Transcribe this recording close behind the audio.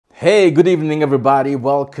Hey, good evening, everybody.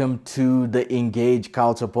 Welcome to the Engage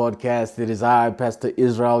Culture Podcast. It is I, Pastor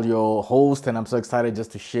Israel, your host, and I'm so excited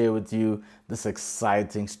just to share with you this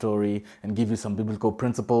exciting story and give you some biblical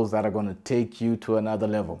principles that are going to take you to another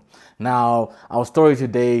level. Now, our story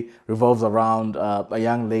today revolves around a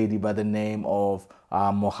young lady by the name of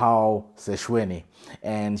Mohau Seshweni.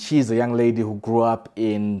 And she's a young lady who grew up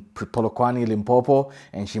in Polokwane, Limpopo,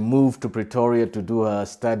 and she moved to Pretoria to do her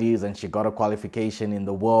studies, and she got a qualification in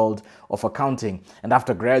the world of accounting. And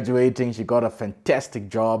after graduating, she got a fantastic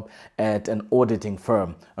job at an auditing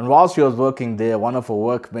firm. And while she was working there, one of her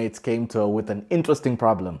workmates came to her with an interesting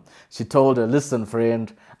problem. She told her, "Listen,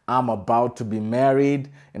 friend, I'm about to be married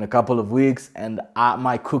in a couple of weeks, and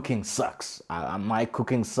my cooking sucks. My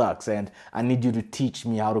cooking sucks, and I need you to teach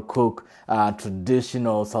me how to cook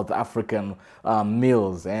traditional South African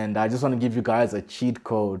meals." And I just want to give you guys a cheat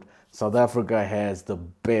code. South Africa has the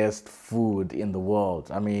best food in the world.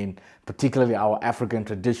 I mean, particularly our African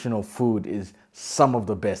traditional food is some of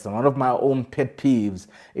the best. And one of my own pet peeves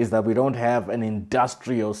is that we don't have an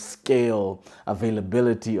industrial scale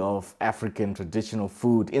availability of African traditional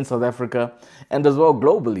food in South Africa and as well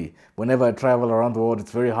globally. Whenever I travel around the world,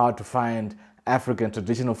 it's very hard to find African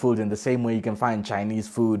traditional food in the same way you can find Chinese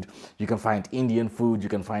food, you can find Indian food, you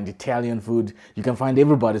can find Italian food, you can find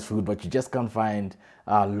everybody's food, but you just can't find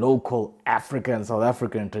local African, South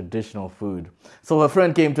African traditional food. So her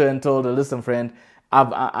friend came to her and told her, "Listen, friend,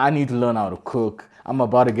 I need to learn how to cook. I'm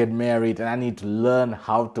about to get married and I need to learn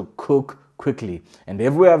how to cook quickly. And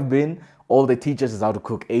everywhere I've been, all they teach us is how to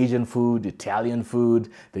cook Asian food, Italian food,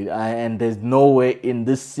 and there's nowhere in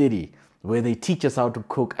this city where they teach us how to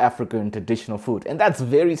cook African traditional food." And that's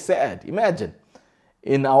very sad. Imagine,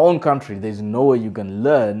 in our own country, there's nowhere you can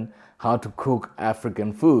learn how to cook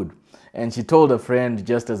African food. And she told her friend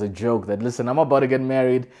just as a joke that, "Listen, I'm about to get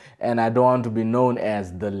married and I don't want to be known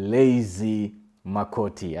as the lazy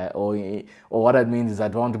Makoti." Or what that means is I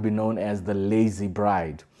don't want to be known as the lazy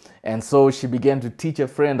bride. And so she began to teach her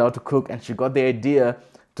friend how to cook, and she got the idea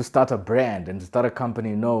to start a brand and to start a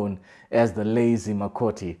company known as the Lazy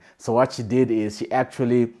Makoti. So what she did is she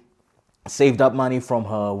actually saved up money from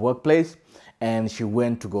her workplace and she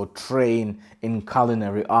went to go train in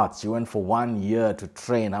culinary arts. She went for 1 year to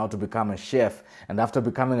train how to become a chef. And after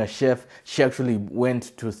becoming a chef, she actually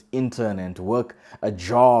went to intern and to work a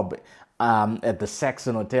job at the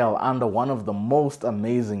Saxon Hotel under one of the most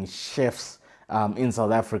amazing chefs in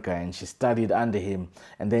South Africa, and she studied under him.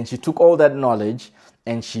 And then she took all that knowledge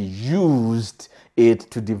and she used it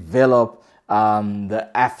to develop the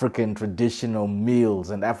African traditional meals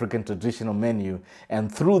and African traditional menu.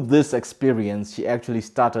 And through this experience, she actually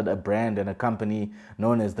started a brand and a company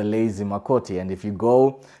known as the Lazy Makoti. And if you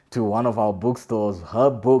go to one of our bookstores, her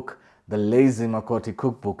book, The Lazy Makoti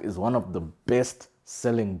Cookbook, is one of the best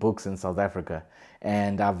selling books in South Africa.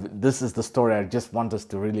 And this is the story I just want us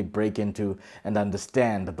to really break into and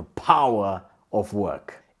understand the power of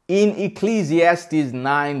work. In Ecclesiastes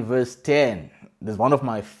 9 verse 10, there's one of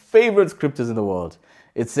my favorite scriptures in the world.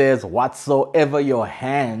 It says, "Whatsoever your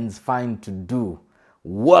hands find to do,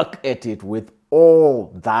 work at it with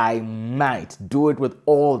all thy might. Do it with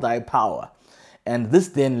all thy power." And this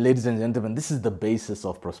then, ladies and gentlemen, this is the basis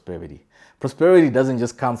of prosperity. Prosperity doesn't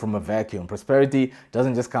just come from a vacuum. Prosperity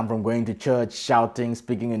doesn't just come from going to church, shouting,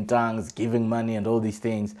 speaking in tongues, giving money, and all these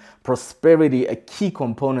things. Prosperity, a key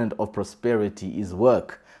component of prosperity is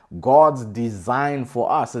work. God's design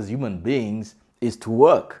for us as human beings is to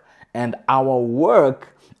work. And our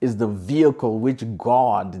work is the vehicle which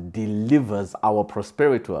God delivers our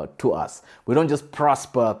prosperity to us. We don't just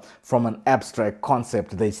prosper from an abstract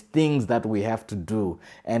concept. There's things that we have to do.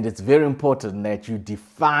 And it's very important that you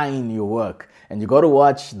define your work. And you got to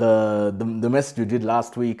watch the message you did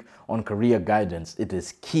last week on career guidance. It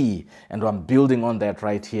is key. And I'm building on that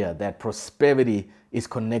right here, that prosperity is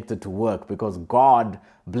connected to work because God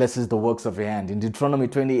blesses the works of your hand. In Deuteronomy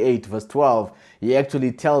 28 verse 12, he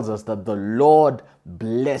actually tells us that the Lord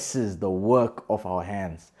blesses the work of our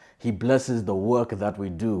hands. He blesses the work that we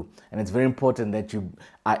do. And it's very important that you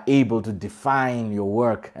are able to define your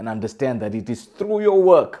work and understand that it is through your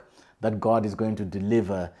work that God is going to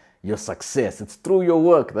deliver your success. It's through your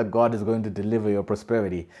work that God is going to deliver your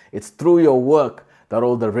prosperity. It's through your work that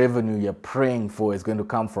all the revenue you're praying for is going to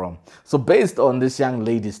come from. So based on this young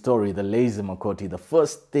lady's story, the Lazy Makoti, the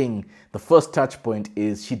first touch point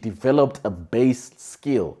is she developed a base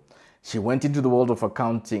skill. She went into the world of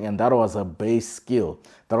accounting, and that was a base skill.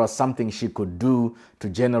 That was something she could do to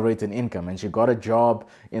generate an income. And she got a job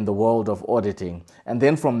in the world of auditing. And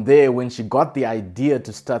then from there, when she got the idea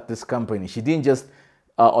to start this company, she didn't just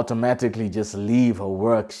automatically just leave her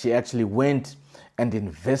work. She actually went and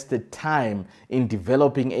invested time in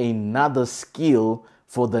developing another skill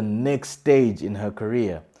for the next stage in her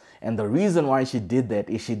career. And the reason why she did that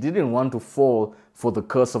is she didn't want to fall for the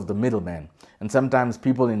curse of the middleman. And sometimes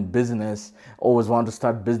people in business always want to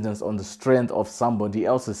start business on the strength of somebody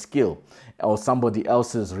else's skill or somebody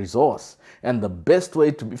else's resource. And the best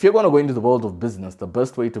way to, if you're going to go into the world of business, the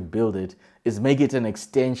best way to build it is make it an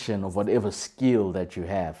extension of whatever skill that you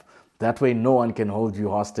have. That way, no one can hold you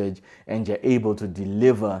hostage and you're able to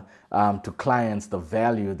deliver to clients the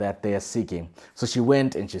value that they are seeking. So she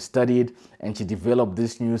went and she studied and she developed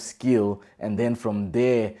this new skill. And then from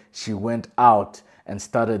there, she went out and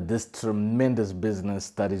started this tremendous business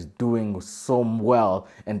that is doing so well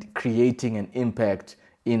and creating an impact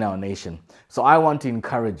in our nation. So I want to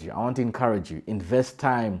encourage you. Invest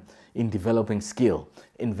time in developing skill.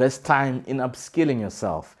 Invest time in upskilling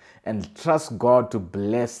yourself. And trust God to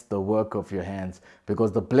bless the work of your hands,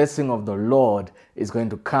 because the blessing of the Lord is going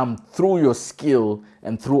to come through your skill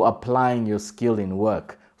and through applying your skill in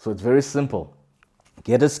work. So it's very simple.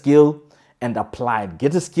 Get a skill and apply it.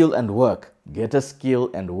 Get a skill and work. Get a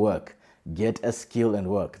skill and work. Get a skill and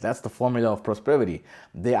work. That's the formula of prosperity.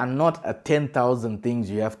 There are not 10,000 things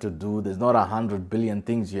you have to do. There's not 100 billion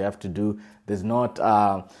things you have to do. There's not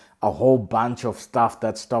a whole bunch of stuff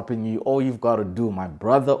that's stopping you. All you've got to do, my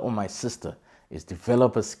brother or my sister, is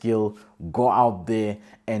develop a skill, go out there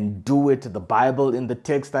and do it. The Bible, in the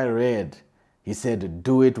text I read, he said,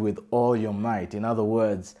 do it with all your might. In other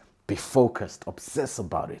words, be focused, obsess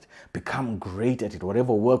about it, become great at it,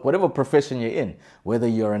 whatever work, whatever profession you're in, whether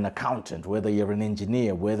you're an accountant, whether you're an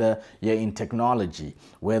engineer, whether you're in technology,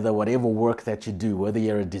 whatever work that you do, whether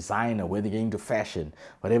you're a designer, whether you're into fashion,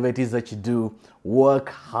 whatever it is that you do, work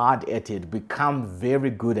hard at it, become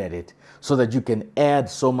very good at it so that you can add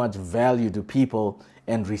so much value to people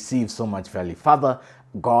and receive so much value. Father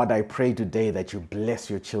God, I pray today that you bless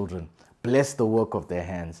your children. Bless the work of their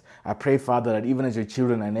hands. I pray, Father, that even as your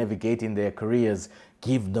children are navigating their careers,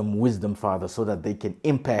 give them wisdom, Father, so that they can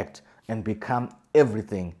impact and become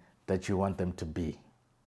everything that you want them to be.